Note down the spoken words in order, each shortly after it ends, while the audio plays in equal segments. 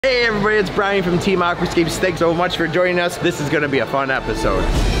Hey everybody, it's Brian from Team Aquascape. Thanks so much for joining us. This is gonna be a fun episode.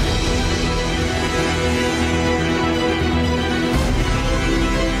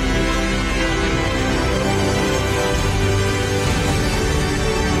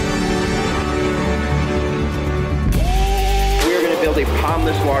 We are gonna build a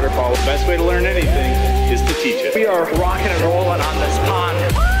pondless waterfall. The best way to learn anything is to teach it. We are rocking and rolling on this pond.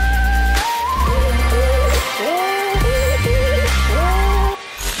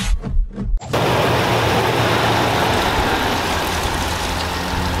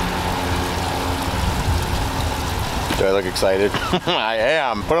 Do I look excited? I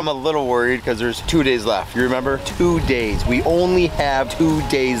am, but I'm a little worried because there's 2 days left. You remember? 2 days. We only have 2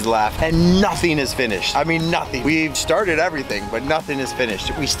 days left and nothing is finished. I mean, nothing. We've started everything, but nothing is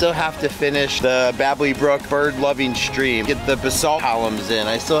finished. We still have to finish the Babbly Brook bird-loving stream, get the basalt columns in.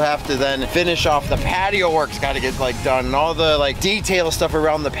 I still have to then finish off the patio work's got to get done, and all the detail stuff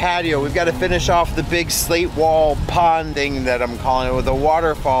around the patio. We've got to finish off the big slate wall pond thing that I'm calling it with a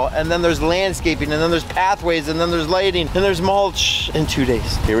waterfall, and then there's landscaping, and then there's pathways, and then there's lighting. And there's mulch in 2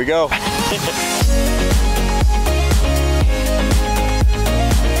 days. Here we go.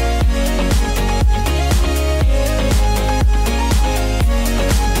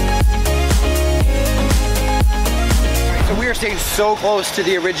 Staying so close to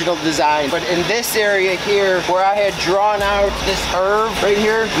the original design, but in this area here where I had drawn out this curve right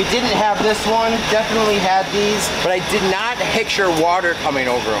here, we didn't have this one, definitely had these, but I did not picture water coming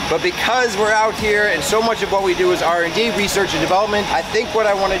over them. But because we're out here and so much of what we do is R&D, research and development, I think what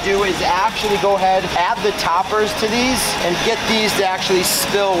I want to do is actually go ahead, add the toppers to these and get these to actually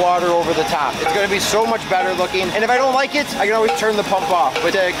spill water over the top. It's going to be so much better looking, and if I don't like it, I can always turn the pump off,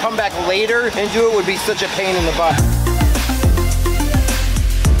 but to come back later and do it would be such a pain in the butt.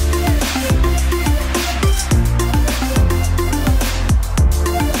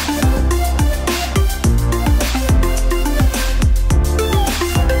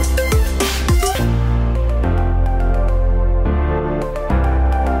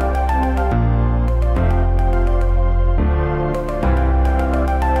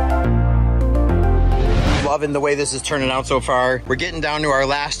 Loving the way this is turning out so far. We're getting down to our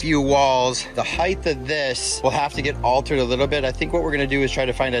last few walls. The height of this will have to get altered a little bit. I think what we're gonna do is try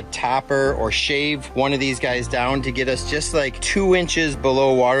to find a topper or shave one of these guys down to get us just 2 inches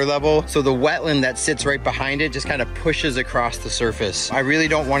below water level. So the wetland that sits right behind it just kind of pushes across the surface. I really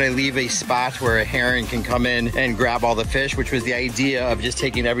don't want to leave a spot where a heron can come in and grab all the fish, which was the idea of just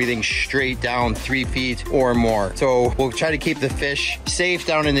taking everything straight down 3 feet or more. So we'll try to keep the fish safe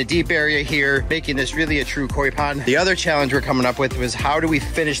down in the deep area here, making this really a true koi pond. The other challenge we're coming up with was how do we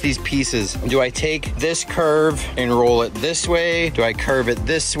finish these pieces? Do I take this curve and roll it this way? Do I curve it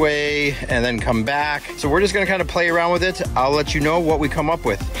this way and then come back? So we're just gonna kind of play around with it. I'll let you know what we come up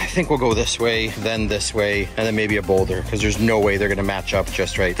with. I think we'll go this way, and then maybe a boulder, because there's no way they're gonna match up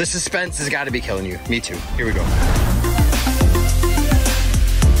just right. The suspense has got to be killing you. Me too. Here we go.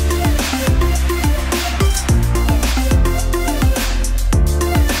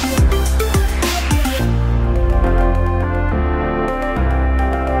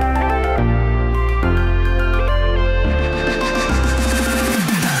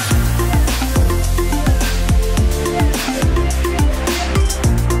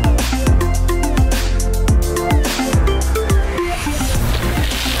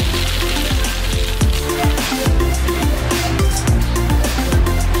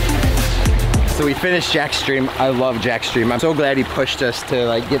 So we finished Jack's stream. I love Jack's stream. I'm so glad he pushed us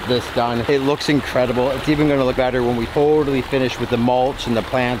to get this done. It looks incredible. It's even gonna look better when we totally finish with the mulch and the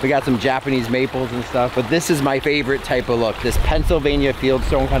plants. We got some Japanese maples and stuff, but this is my favorite type of look. This Pennsylvania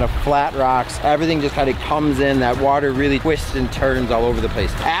fieldstone, kind of flat rocks. Everything just kind of comes in. That water really twists and turns all over the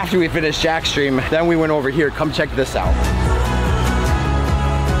place. After we finished Jack's stream, then we went over here. Come check this out.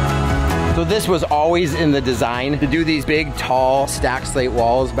 So this was always in the design, to do these big, tall, stacked slate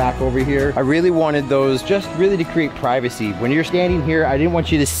walls back over here. I really wanted those just really to create privacy. When you're standing here, I didn't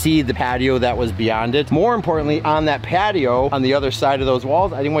want you to see the patio that was beyond it. More importantly, on that patio, on the other side of those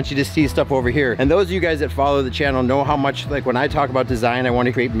walls, I didn't want you to see stuff over here. And those of you guys that follow the channel know how much, when I talk about design, I want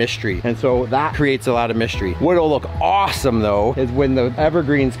to create mystery. And so that creates a lot of mystery. What'll look awesome though, is when the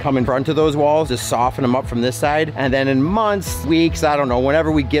evergreens come in front of those walls, just soften them up from this side. And then in months, weeks, I don't know, whenever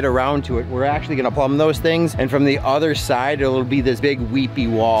we get around to it, we're actually gonna plumb those things, and from the other side it'll be this big weepy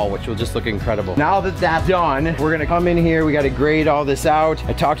wall, which will just look incredible. Now that that's done, we're gonna come in here. We got to grade all this out.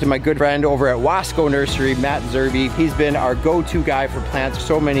 I talked to my good friend over at Wasco Nursery, Matt Zerby. He's been our go-to guy for plants for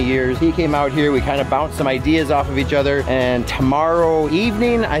so many years. He came out here, we kind of bounced some ideas off of each other, and tomorrow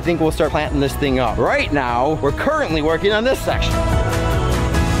evening I think we'll start planting this thing up. Right now we're currently working on this section.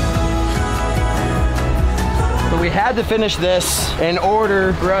 we had to finish this in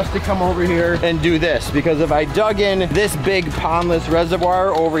order for us to come over here and do this, because if I dug in this big pondless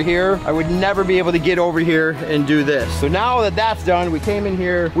reservoir over here, I would never be able to get over here and do this. So now that that's done, we came in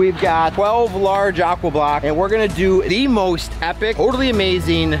here, we've got 12 large aqua blocks, and we're gonna do the most epic, totally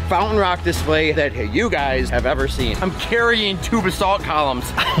amazing fountain rock display that you guys have ever seen. I'm carrying 2 basalt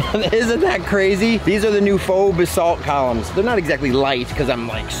columns. Isn't that crazy? These are the new faux basalt columns. They're not exactly light because I'm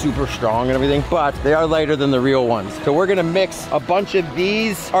like super strong and everything, but they are lighter than the real ones. So we're gonna mix a bunch of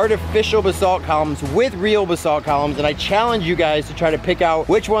these artificial basalt columns with real basalt columns, and I challenge you guys to try to pick out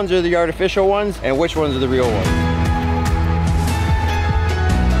which ones are the artificial ones and which ones are the real ones.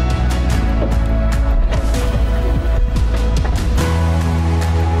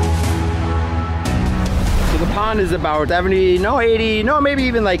 Is about 70, no 80, no maybe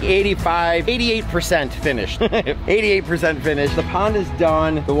even like 85, 88% finished. 88% finished. The pond is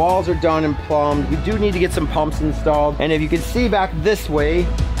done. The walls are done and plumbed. We do need to get some pumps installed. And if you can see back this way,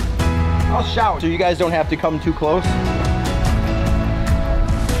 I'll shout so you guys don't have to come too close.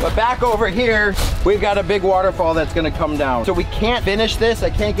 But back over here, we've got a big waterfall that's gonna come down. So we can't finish this.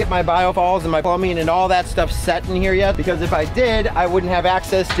 I can't get my biofalls and my plumbing and all that stuff set in here yet, because if I did, I wouldn't have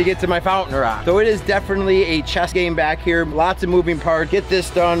access to get to my fountain rock. So it is definitely a chess game back here. Lots of moving parts. Get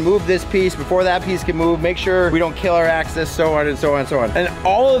this done, move this piece before that piece can move, make sure we don't kill our access, so on and so on and so on. And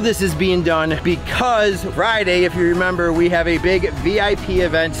all of this is being done because Friday, if you remember, we have a big VIP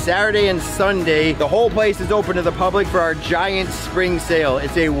event Saturday and Sunday. The whole place is open to the public for our giant spring sale.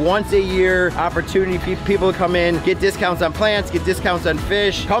 It's a once a year opportunity for people to come in, get discounts on plants, get discounts on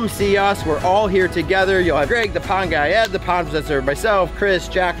fish. Come see us. We're all here together. You'll have Greg, the pond guy, Ed, the pond professor, myself, Chris,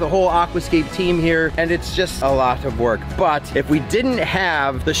 Jack, the whole Aquascape team here, and it's just a lot of work. But if we didn't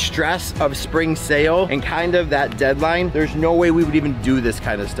have the stress of spring sale and kind of that deadline, there's no way we would even do this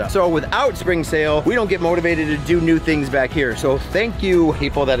kind of stuff. So without spring sale, we don't get motivated to do new things back here. So thank you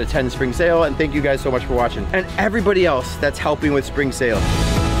people that attend spring sale, and thank you guys so much for watching, and everybody else that's helping with spring sale.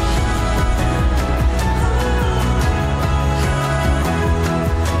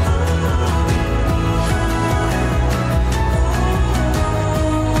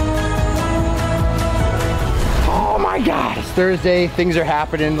 God, it's Thursday, things are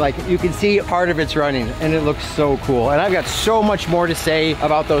happening. Like you can see part of it's running and it looks so cool. And I've got so much more to say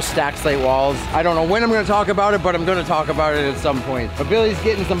about those stacked slate walls. I don't know when I'm gonna talk about it, but I'm gonna talk about it at some point. But Billy's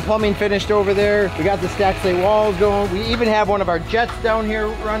getting some plumbing finished over there. We got the stacked slate walls going. We even have one of our jets down here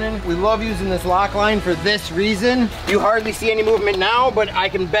running. We love using this lock line for this reason. You hardly see any movement now, but I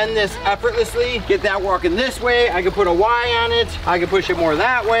can bend this effortlessly. Get that walking this way. I can put a Y on it. I can push it more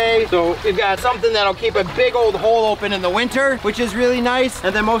that way. So we've got something that'll keep a big old hole open in the winter, which is really nice.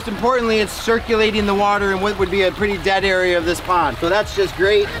 And then most importantly, it's circulating the water in what would be a pretty dead area of this pond. So that's just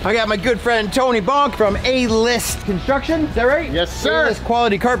great. I got my good friend Tony Bonk from A-List Construction. Is that right? Yes, sir. A-List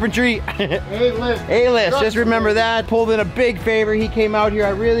Quality Carpentry. A-List. A-List. Just remember that. Pulled in a big favor. He came out here. I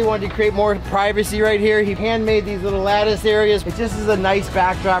really wanted to create more privacy right here. He handmade these little lattice areas. It just is a nice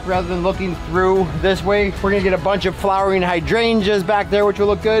backdrop rather than looking through this way. We're gonna get a bunch of flowering hydrangeas back there, which will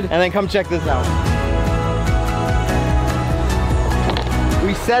look good. And then come check this out.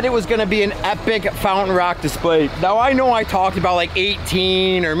 We said it was gonna be an epic fountain rock display. Now I know I talked about like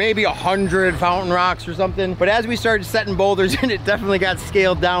 18 or maybe 100 fountain rocks or something, but as we started setting boulders in, it definitely got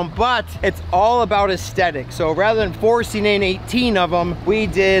scaled down, but it's all about aesthetic. So rather than forcing in 18 of them, we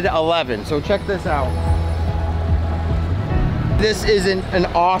did 11. So check this out. This is an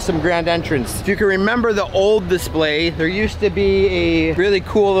awesome grand entrance. If you can remember the old display, there used to be a really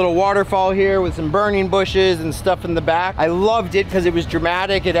cool little waterfall here with some burning bushes and stuff in the back. I loved it because it was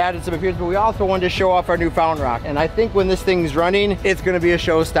dramatic, it added some appearance, but we also wanted to show off our new fountain rock. And I think when this thing's running, it's gonna be a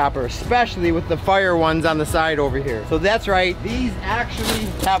showstopper, especially with the fire ones on the side over here. So that's right, these actually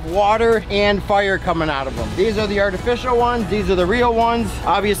have water and fire coming out of them. These are the artificial ones, these are the real ones.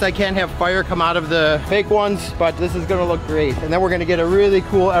 Obviously I can't have fire come out of the fake ones, but this is gonna look great. And then we're gonna get a really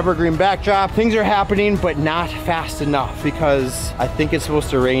cool evergreen backdrop. Things are happening, but not fast enough because I think it's supposed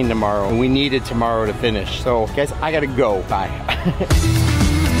to rain tomorrow and we need it tomorrow to finish. So guys, I gotta go, bye.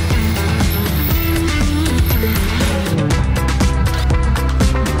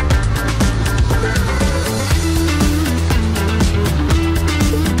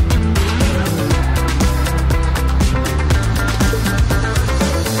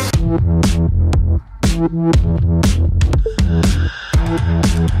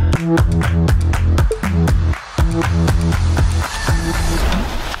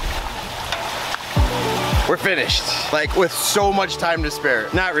 we're finished. Like with so much time to spare.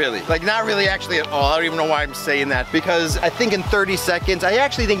 Not really. Like not really actually at all. I don't even know why I'm saying that, because I think in 30 seconds, I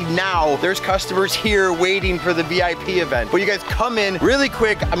actually think now there's customers here waiting for the VIP event. But you guys come in really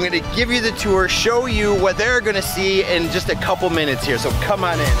quick. I'm gonna give you the tour, show you what they're gonna see in just a couple minutes here. So come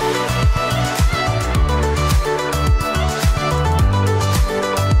on in.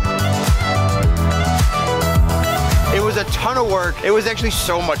 It was a ton of work. It was actually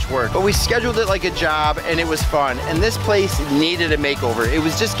so much work, but we scheduled it like a job and it was fun. And this place needed a makeover. It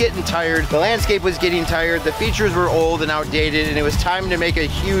was just getting tired. The landscape was getting tired. The features were old and outdated, and it was time to make a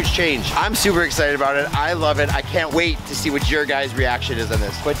huge change. I'm super excited about it. I love it. I can't wait to see what your guys' reaction is on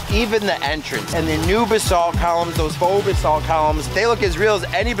this. But even the entrance and the new basalt columns, those faux basalt columns, they look as real as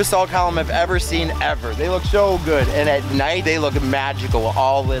any basalt column I've ever seen ever. They look so good. And at night, they look magical,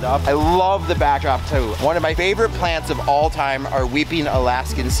 all lit up. I love the backdrop too. One of my favorite plants of all time are weeping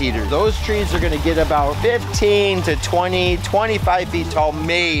Alaskan cedars. Those trees are gonna get about 15 to 20, 25 feet tall,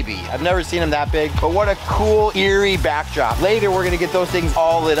 maybe. I've never seen them that big, but what a cool, eerie backdrop. Later, we're gonna get those things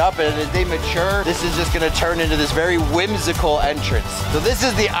all lit up, and as they mature, this is just gonna turn into this very whimsical entrance. So this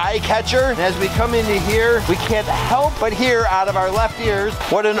is the eye catcher, and as we come into here, we can't help but hear out of our left ears,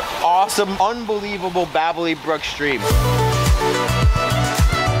 what an awesome, unbelievable Babbly Brook stream.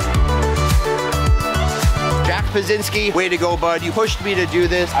 Pazinski, way to go, bud. You pushed me to do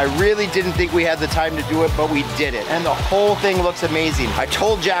this. I really didn't think we had the time to do it, but we did it. And the whole thing looks amazing. I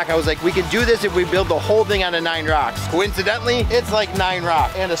told Jack, I was like, we could do this if we build the whole thing out of 9 rocks. Coincidentally, it's like 9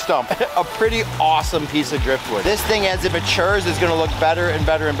 rocks and a stump. A pretty awesome piece of driftwood. This thing, as it matures, is gonna look better and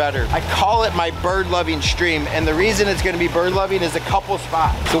better and better. I call it my bird-loving stream, and the reason it's gonna be bird-loving is a couple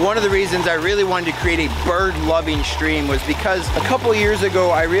spots. So one of the reasons I really wanted to create a bird-loving stream was because a couple years ago,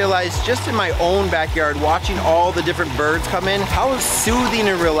 I realized just in my own backyard, watching all the different birds come in, how soothing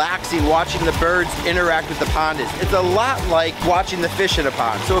and relaxing watching the birds interact with the pond is. It's a lot like watching the fish in a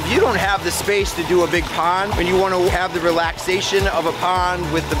pond. So if you don't have the space to do a big pond and you want to have the relaxation of a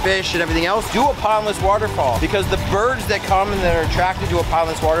pond with the fish and everything else, do a pondless waterfall, because the birds that come and that are attracted to a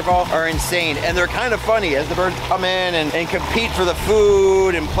pondless waterfall are insane. And they're kind of funny as the birds come in and compete for the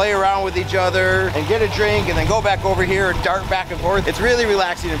food and play around with each other and get a drink and then go back over here and dart back and forth. It's really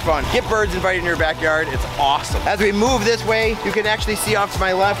relaxing and fun. Get birds invited in your backyard. It's awesome. As we move this way, you can actually see off to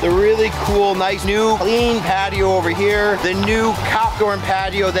my left the really cool, nice, new, clean patio over here. The new Copthorn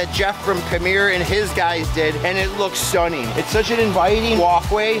patio that Jeff from Khmer and his guys did, and it looks stunning. It's such an inviting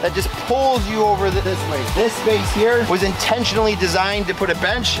walkway that just pulls you over this way. This space here was intentionally designed to put a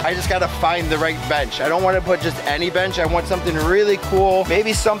bench. I just gotta find the right bench. I don't want to put just any bench. I want something really cool,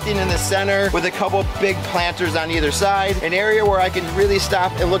 maybe something in the center with a couple big planters on either side. An area where I can really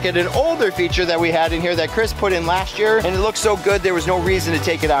stop and look at an older feature that we had in here that Chris put in last year, and it looks so good there was no reason to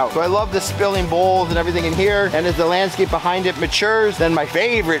take it out. So I love the spilling bowls and everything in here, and as the landscape behind it matures, then my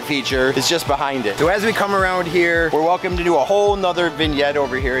favorite feature is just behind it. So as we come around here, we're welcome to do a whole nother vignette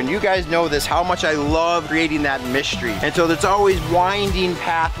over here, and you guys know this, how much I love creating that mystery. And so there's always winding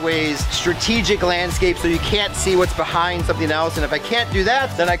pathways, strategic landscapes, so you can't see what's behind something else. And if I can't do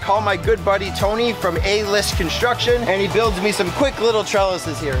that, then I call my good buddy Tony from A-List Construction, and he builds me some quick little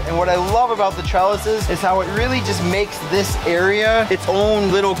trellises here. And what I love about the trellises is how it really just makes this area its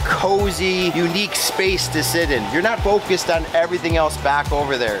own little cozy, unique space to sit in. You're not focused on everything else back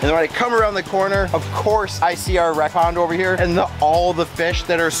over there. And when I come around the corner, of course, I see our rec pond over here and all the fish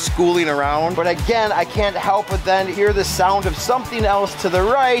that are schooling around. But again, I can't help but then hear the sound of something else to the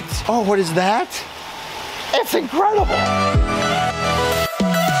right. Oh, what is that? It's incredible.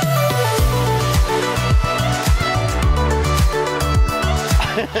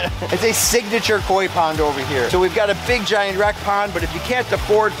 It's a signature koi pond over here. So we've got a big giant rec pond, but if you can't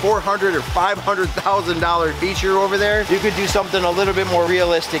afford $400,000 or $500,000 feature over there, you could do something a little bit more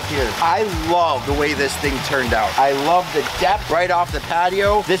realistic here. I love the way this thing turned out. I love the depth right off the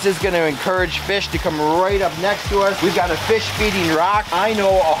patio. This is going to encourage fish to come right up next to us. We've got a fish feeding rock. I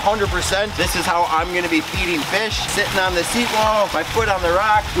know 100% this is how I'm going to be feeding fish. Sitting on the seat wall, my foot on the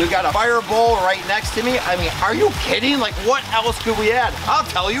rock. We've got a fire bowl right next to me. I mean, are you kidding? Like, what else could we add? I'll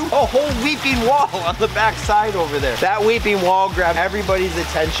tell you, a whole weeping wall on the back side over there. That weeping wall grabbed everybody's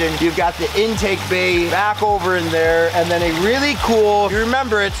attention. You've got the intake bay back over in there, and then a really cool, you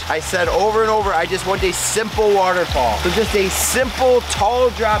remember it, I said over and over, I just want a simple waterfall. So just a simple, tall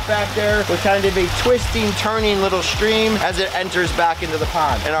drop back there with kind of a twisting, turning little stream as it enters back into the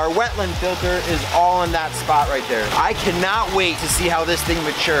pond. And our wetland filter is all in that spot right there. I cannot wait to see how this thing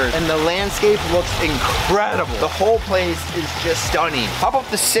matures, and the landscape looks incredible. The whole place is just stunning. Up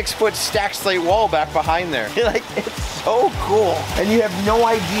about the 6-foot stacked slate wall back behind there? Like, it's so cool. And you have no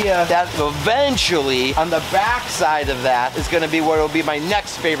idea that eventually on the back side of that is gonna be what will be my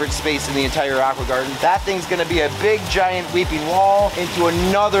next favorite space in the entire Aqua Garden. That thing's gonna be a big giant weeping wall into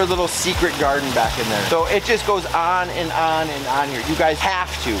another little secret garden back in there. So it just goes on and on and on here. You guys have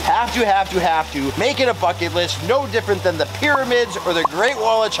to make it a bucket list, no different than the pyramids or the Great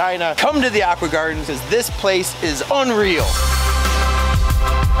Wall of China. Come to the Aqua Gardens because this place is unreal.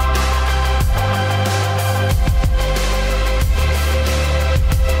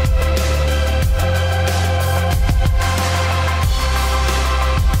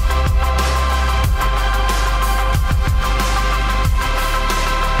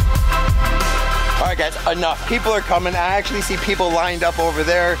 Guys, enough. People are coming. I actually see people lined up over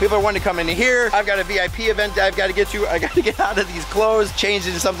there. People are wanting to come in here. I've got a VIP event I've got to get to. I got to get out of these clothes, change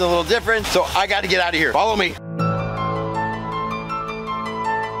into something a little different. So I got to get out of here. Follow me.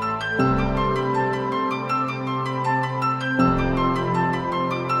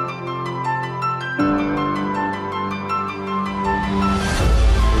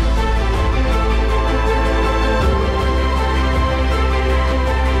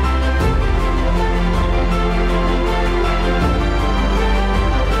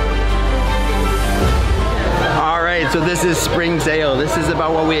 So this is spring sale. This is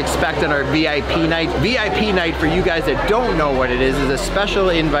about what we expect on our VIP night. VIP night, for you guys that don't know what it is a special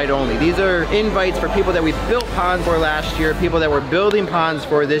invite only. These are invites for people that we built ponds for last year, people that we're building ponds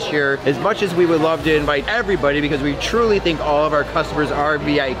for this year. As much as we would love to invite everybody because we truly think all of our customers are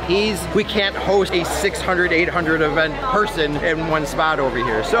VIPs, we can't host a 600, 800 event person in one spot over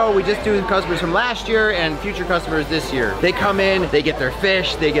here. So we just do customers from last year and future customers this year. They come in, they get their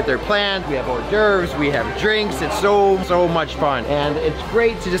fish, they get their plants, we have hors d'oeuvres, we have drinks. It's so much fun, and it's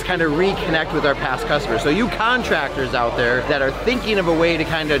great to just kind of reconnect with our past customers. So you contractors out there that are thinking of a way to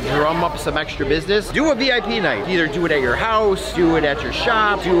kind of drum up some extra business, do a VIP night. Either do it at your house, do it at your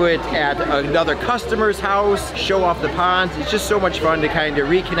shop, do it at another customer's house, show off the ponds. It's just so much fun to kind of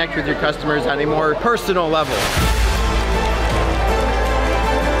reconnect with your customers on a more personal level.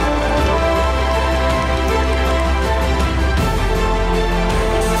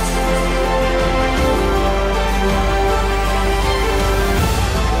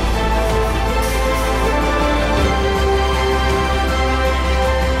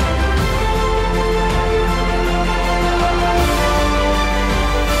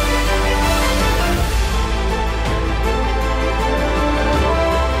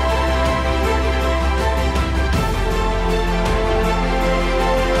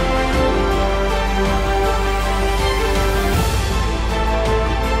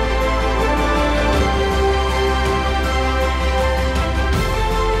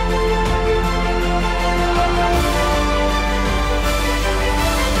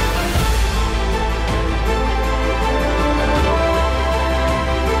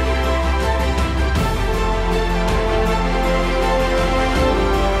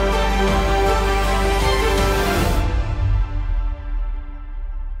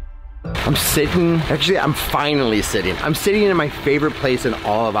 I'm finally sitting. I'm sitting in my favorite place in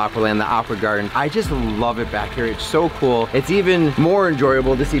all of Aqualand, the Aqua Garden. I just love it back here. It's so cool. It's even more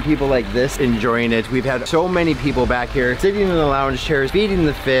enjoyable to see people like this enjoying it. We've had so many people back here sitting in the lounge chairs, feeding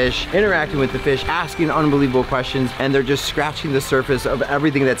the fish, interacting with the fish, asking unbelievable questions, and they're just scratching the surface of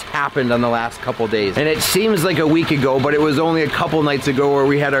everything that's happened on the last couple days. And it seems like a week ago, but it was only a couple nights ago where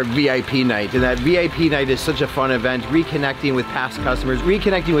we had our VIP night. And that VIP night is such a fun event, reconnecting with past customers,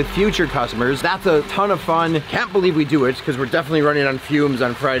 reconnecting with future customers. That's a ton of fun. Can't believe we do it because we're definitely running on fumes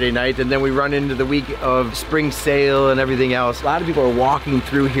on Friday night, and then we run into the week of spring sale and everything else. A lot of people are walking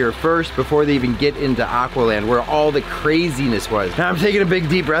through here first before they even get into Aqualand, where all the craziness was. Now I'm taking a big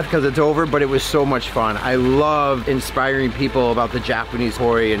deep breath because it's over, but it was so much fun. I love inspiring people about the Japanese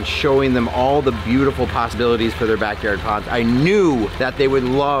koi and showing them all the beautiful possibilities for their backyard ponds. I knew that they would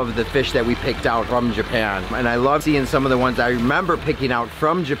love the fish that we picked out from Japan, and I love seeing some of the ones I remember picking out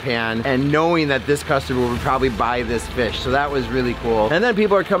from Japan and knowing that this customer would probably buy this fish. So that was really cool. And then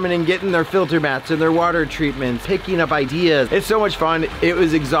people are coming and getting their filter mats and their water treatments, picking up ideas. It's so much fun. It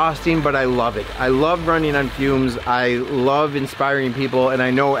was exhausting, but I love it. I love running on fumes. I love inspiring people, and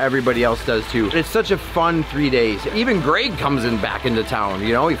I know everybody else does too. It's such a fun 3 days. Even Greg comes back into town.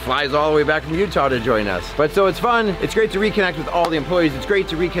 You know, he flies all the way back from Utah to join us. But so it's fun. It's great to reconnect with all the employees. It's great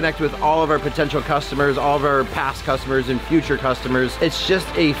to reconnect with all of our potential customers, all of our past customers and future customers. It's just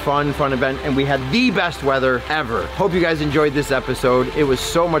a fun and fun event, and we had the best weather ever. Hope you guys enjoyed this episode. It was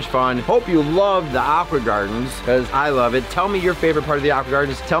so much fun. Hope you loved the AquaGardens, because I love it. Tell me your favorite part of the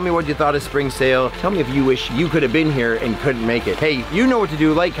AquaGardens. Tell me what you thought of spring sale. Tell me if you wish you could have been here and couldn't make it. Hey, you know what to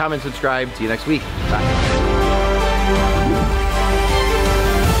do. Like, comment, subscribe. See you next week. Bye.